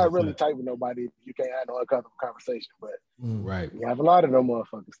 you're not really tight with nobody if you can't have no uncomfortable conversation. But right, you have a lot of them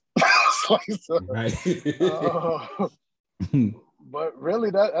motherfuckers. Right. But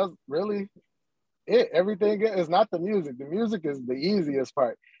really, that's really it. Everything is not the music. The music is the easiest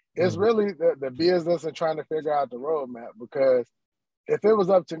part. It's really the business and trying to figure out the roadmap. Because if it was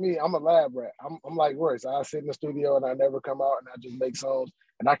up to me, I'm a lab rat. I'm like Royce. I sit in the studio and I never come out and I just make songs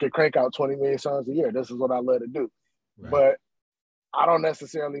and I can crank out 20 million songs a year. This is what I love to do. Right. But I don't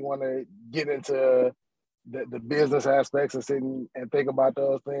necessarily want to get into the business aspects and sit and think about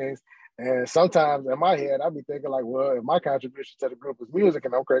those things. And sometimes in my head, I'd be thinking like, well, if my contribution to the group is music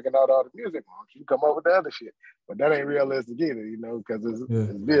and I'm cranking out all the music, why don't you come up with the other shit? But that ain't realistic either, you know, because it's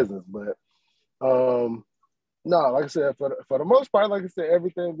business. But no, like I said, for the most part, like I said,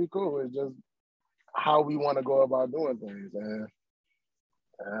 everything be cool. It's just how we want to go about doing things. And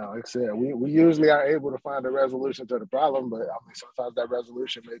like I said, we usually are able to find a resolution to the problem, but I mean, sometimes that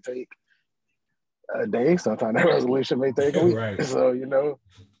resolution may take a day. Sometimes that resolution may take a week. Right. So, you know,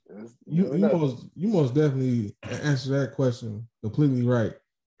 you most definitely answer that question completely right.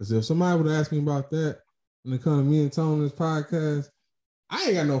 Because if somebody would ask me about that when it comes to me and Tone on this podcast, I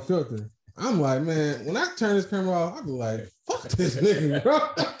ain't got no filter. I'm like, man, when I turn this camera off, I'll be like, fuck this nigga, bro.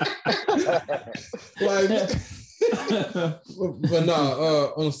 But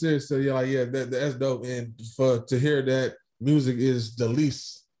no, on serious, so that's dope. And to hear that music is the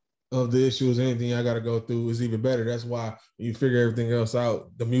least of the issues, anything I got to go through is even better. That's why when you figure everything else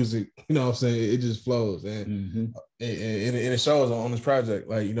out, the music, you know what I'm saying, it just flows. And and it shows on this project.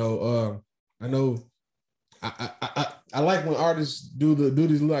 Like, you know, I know I like when artists do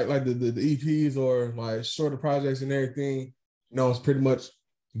these like the EPs or like shorter projects and everything. You know, it's pretty much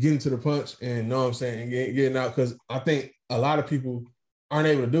getting to the punch and, you know what I'm saying, and getting out, because I think a lot of people aren't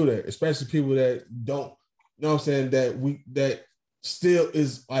able to do that, especially people that don't, you know what I'm saying, that still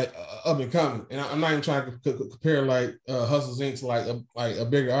is like up and coming. And I'm not even trying to compare like Hustlas Ink to like a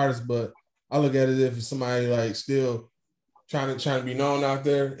bigger artist, but I look at it if it's somebody like still trying to be known out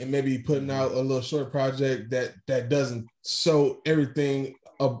there and maybe putting out a little short project that doesn't show everything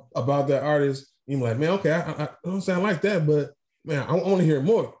about that artist. You're like, man, okay, I don't sound like that, but man, I want to hear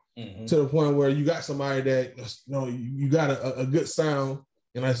more. To the point where you got somebody that, you know, you got a good sound.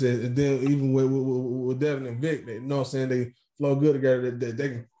 And like I said, and then even with Devon and Vic, you know what I'm saying, they flow good together, that they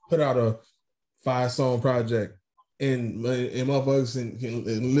can put out a 5-song project and motherfuckers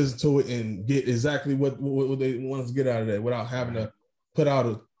can listen to it and get exactly what they want to get out of that without having to put out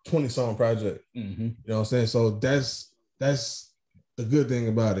a 20-song project. You know what I'm saying? So that's the good thing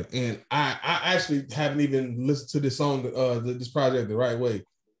about it. And I actually haven't even listened to this song, this project the right way.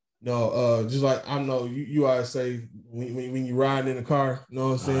 No, just like I know you always say when you ride in the car, you know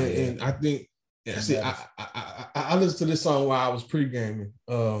what I'm saying? Yeah. And I think, I listened to this song while I was pre-gaming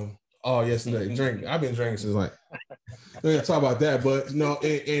all yesterday. Drinking. I've been drinking since like, we're gonna talk about that, but you know,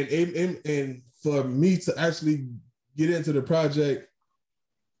 and for me to actually get into the project,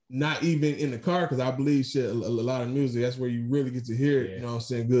 not even in the car, because I believe a lot of music, that's where you really get to hear it, you know what I'm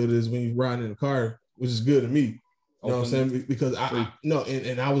saying, good, is when you ride in the car, which is good to me. You know what I'm saying? Because I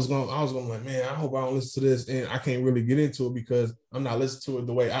was going like, man, I hope I don't listen to this, and I can't really get into it because I'm not listening to it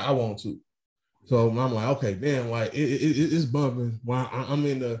the way I want to. So I'm like, okay, damn, like it's bumping while I'm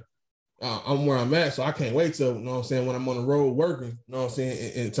in the, I'm where I'm at, so I can't wait till, you know what I'm saying, when I'm on the road working, you know what I'm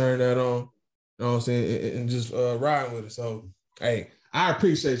saying, and turn that on, you know what I'm saying, and just riding with it. So, hey, I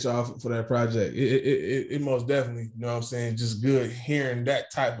appreciate y'all for that project. It most definitely, you know what I'm saying, just good hearing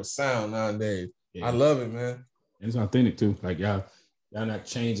that type of sound nowadays. Yeah. I love it, man. And it's authentic too. Like y'all not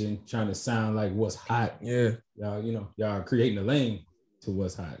trying to sound like what's hot. Yeah. Y'all, you know, y'all are creating a lane to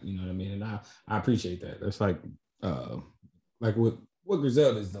what's hot. You know what I mean? And I appreciate that. That's like what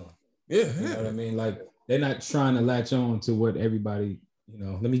Griselda's doing. Yeah. You know what I mean? Like they're not trying to latch on to what everybody, you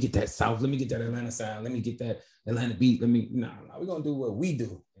know, let me get that South, let me get that Atlanta sound, let me get that Atlanta beat, we're gonna do what we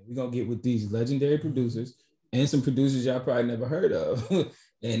do. We're gonna get with these legendary producers and some producers y'all probably never heard of.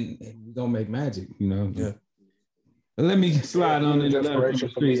 and we're gonna make magic, you know. Yeah. Let me slide on in the letter from the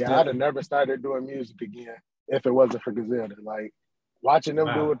streets. I'd have never started doing music again if it wasn't for Griselda. Like watching them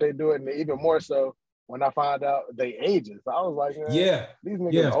do what they do, and even more so when I found out they ages. I was like, man, these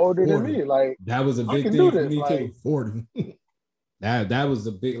niggas older 40. Than me. Like that was a big thing for me like, too. 40. that was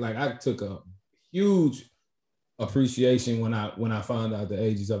a big, like I took a huge appreciation when I found out the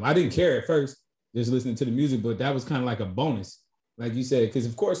ages of. I didn't care at first, just listening to the music, but that was kind of like a bonus, like you said, because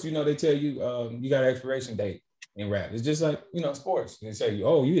of course, you know, they tell you you got an expiration date. In rap, it's just like, you know, sports. They say,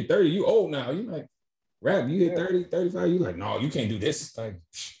 oh, you hit 30, you old now. You like, rap, you hit 30, 35, you like, no, you can't do this. Like,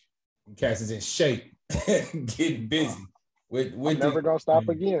 Cass is in shape, getting busy. I'm never gonna stop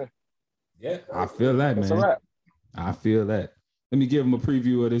again. Yeah, I feel that, man. It's a wrap. I feel that. Let me give them a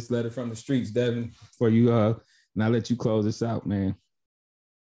preview of this letter from the streets, Devon, for you. And I'll let you close this out, man.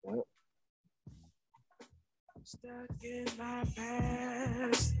 Stuck in my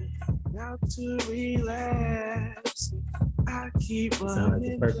past, now to relapse. I keep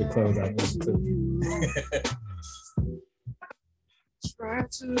running. Like the perfect close out try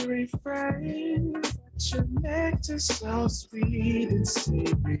to refrain, but your nectar's so sweet and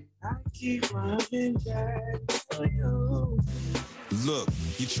savory. I keep running back. Look,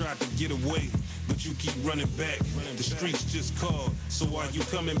 you tried to get away, but you keep running back. The streets just called, so are you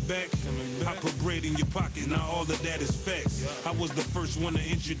coming back? I put bread in your pocket, now all of that is facts. I was the first one to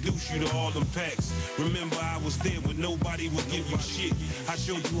introduce you to all them packs. Remember, I was there when nobody would give you shit. I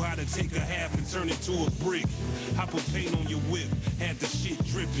showed you how to take a half and turn it to a brick. I put paint on your whip, had the shit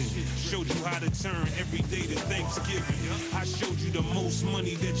dripping. Showed you how to turn every day to Thanksgiving. I showed you the most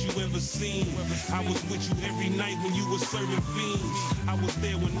money that you ever seen. I was with you every night when you were serving fiends. I was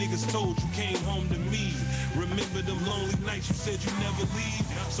there when niggas told you came home to me. Remember them lonely nights you said you never leave?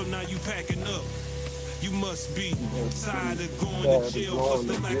 So now you packing up. You must be tired of going to jail plus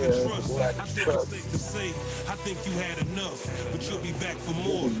the lack of trust. I think it's safe to say, I think you had enough, but you'll be back for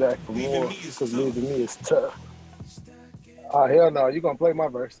more. Because leaving me is tough. Oh, hell no, you gonna play my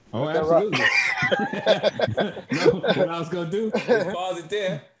verse. Oh, absolutely. No, what I was gonna do is pause it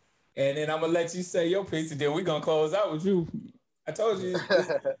there, and then I'm gonna let you say your piece, and then we're gonna close out with you. I told you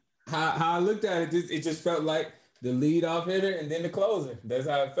how I looked at it. It just felt like the lead off hitter and then the closer. That's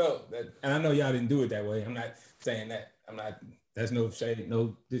how it felt. And I know y'all didn't do it that way. I'm not saying that. That's no shade,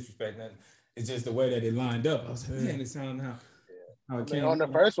 no disrespect, nothing. It's just the way that it lined up. I was like, man, it sounded how it came. On the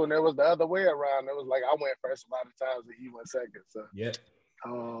first one, it was the other way around. It was like I went first a lot of times and he went second. So yeah.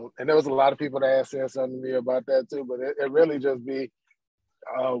 And there was a lot of people that had said something to me about that too. But it really just be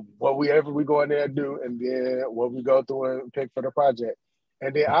whatever we go in there and do, and then what we go through and pick for the project.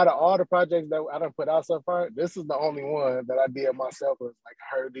 And then out of all the projects that I done put out so far, this is the only one that I did myself. Like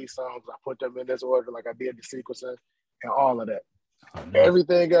I heard these songs, I put them in this order, like I did the sequencing and all of that. Oh, nice.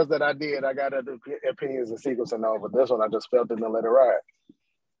 Everything else that I did, I got other opinions and sequencing over. This one, I just felt it and let it ride.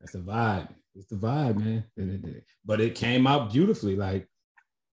 That's the vibe. It's the vibe, man. But it came out beautifully. Like,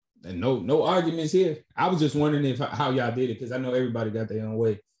 and no arguments here. I was just wondering how y'all did it, because I know everybody got their own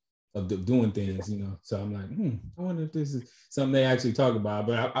way of doing things, you know. So I'm like, I wonder if this is something they actually talk about.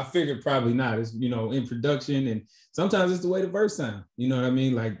 But I figured probably not. It's, you know, in production, and sometimes it's the way the verse sound. You know what I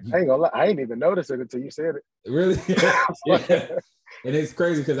mean? Like, I ain't gonna lie, I ain't even noticed it until you said it. Really? Yeah. And it's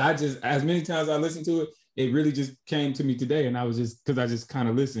crazy because I just, as many times I listened to it, it really just came to me today, and I just kind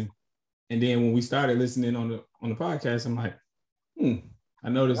of listened. And then when we started listening on the podcast, I'm like, I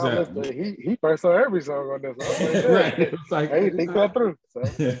noticed that he first saw every song on this one. Like, right. It's like, hey, think that through. So.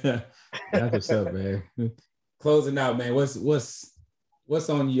 That's what's up, man. Closing out, man. What's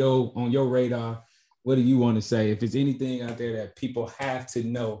on your radar? What do you want to say? If it's anything out there that people have to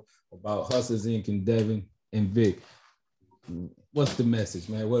know about Hustlas Ink and Devon and Vic, what's the message,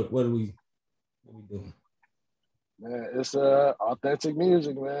 man? What are we doing? Man, it's authentic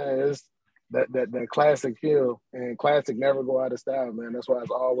music, man. It's that classic feel, and classic never go out of style, man. That's why it's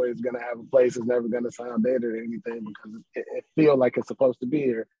always gonna have a place. It's never gonna sound dated or anything, because it feel like it's supposed to be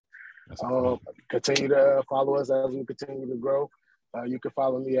here. Continue to follow us as we continue to grow. You can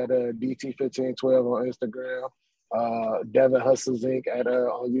follow me at DT1512 on Instagram, Devon Hustlas Ink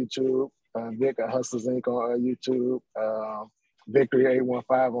on YouTube, Vic at Hustlas Ink on YouTube,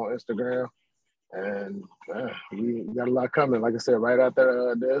 Victory815 on Instagram. And we got a lot coming. Like I said, right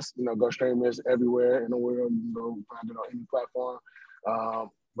after this, go stream this everywhere in the world. You can go find it on any platform.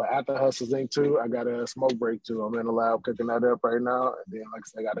 But after Hustlas Ink too, I got a smoke break too. I'm in the lab cooking that up right now. And then, like I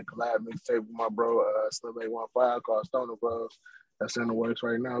said, I got a collab mixtape with my bro, Slim815 called Stoner Bros. That's in the works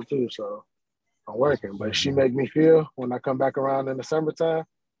right now too. So I'm working. But She Make Me Feel, when I come back around in the summertime,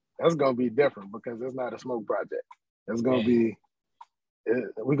 that's gonna be different, because it's not a smoke project. It's gonna be.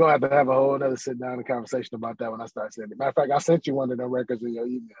 We're going to have a whole other sit down and conversation about that when I start sending it. Matter of fact, I sent you one of them records in your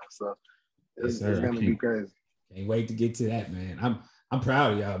email, so it's going to be crazy. Can't wait to get to that, man. I'm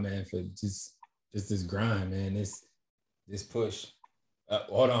proud of y'all, man, for just this grind, man. This push.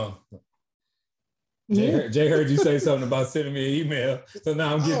 Hold on. Jay heard you say something about sending me an email, so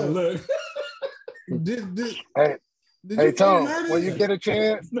now I'm getting a look. Hey, Tom, when you get a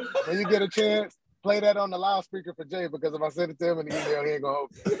chance, play that on the loudspeaker for Jay, because if I send it to him in the email, he ain't gonna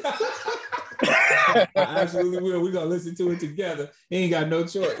open it. I absolutely will. We're gonna listen to it together. He ain't got no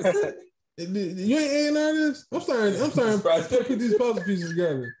choice. You ain't this? I'm sorry. Put these puzzle pieces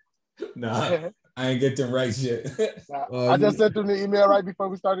together. Nah, I ain't get them right shit. I just sent him the email right before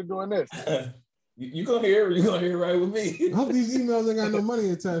we started doing this. You gonna hear it right with me. I hope these emails ain't got no money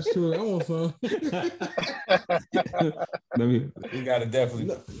attached to it. I want some. You gotta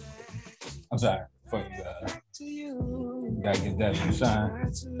definitely. I'm sorry. Fuck you. Gotta get that from Shine.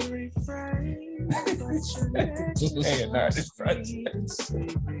 Hey, an artist project.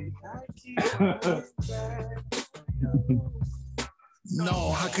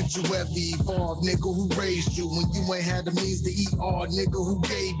 No, how could you ever evolve, nigga? Who raised you when you ain't had the means to eat all, nigga? Who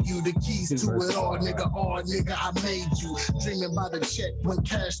gave you the keys to it all, nigga? All, nigga, I made you. Dreaming about a check when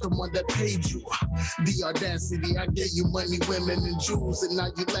cash the one that paid you. The audacity, I gave you money, women, and jewels, and now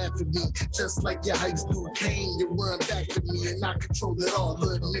you laugh at me. Just like your hype dude came, you run back to me, and I control it all.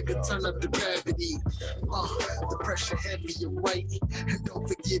 Little nigga, turn up the gravity. The pressure heavy, you're right. And don't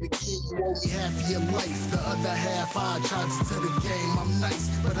forget again, you owe me half of your life. The other half, I charge to the game. I'm nice,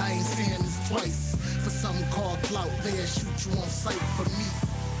 but I ain't saying this twice. For something called clout, they'll shoot you on sight. For me,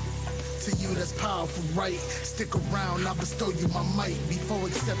 to you that's powerful, right? Stick around, I'll bestow you my might. Before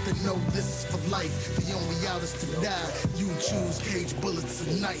accepting, no, this is for life. The only out is to die. You choose cage bullets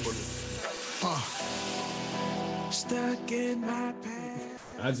and knife. Stuck in my past.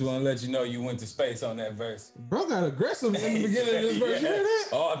 I just want to let you know you went to space on that verse. Bro got aggressive in the beginning of this verse. You hear that?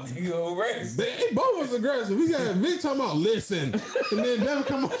 Oh, nigga, race. They both was aggressive. We got Vic talking about listen, and then Devon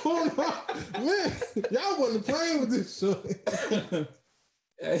come on. Man, y'all wasn't playing with this shit.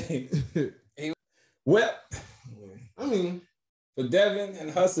 Well, I mean, for Devon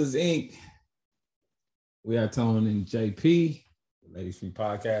and Hustlas Ink, we are Tone and JP, Ladies Free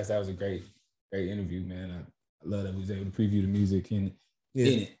Podcast. That was a great interview, man. I love that we was able to preview the music in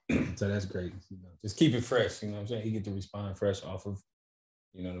it. So that's great. You know, just keep it fresh. You know what I'm saying? You get to respond fresh off of,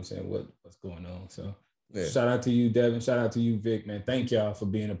 you know what I'm saying, what's going on. So shout out to you, Devon. Shout out to you, Vic, man. Thank y'all for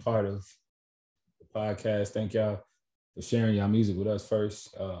being a part of the podcast. Thank y'all for sharing y'all music with us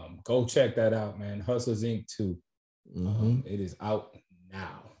first. Go check that out, man. Hustlas Ink 2. It is out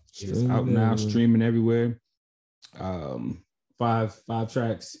now. Streaming everywhere. 5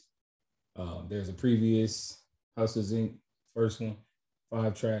 tracks. There's a previous Hustlas Ink first one,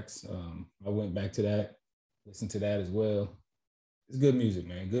 5 tracks. I went back to that, listened to that as well. It's good music,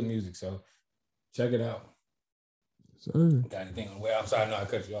 man. Good music. So check it out. Sorry. Got anything on the way? I'm sorry, no, I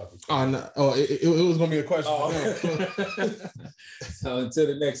cut you off. Oh, no. It was gonna be a question. So until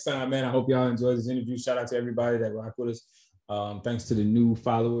the next time, man, I hope y'all enjoyed this interview. Shout out to everybody that rock with us. Thanks to the new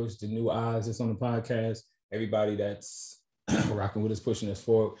followers, the new eyes that's on the podcast, everybody that's rocking with us, pushing us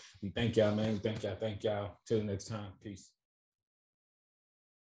forward. We thank y'all, man. We thank y'all. Till the next time. Peace.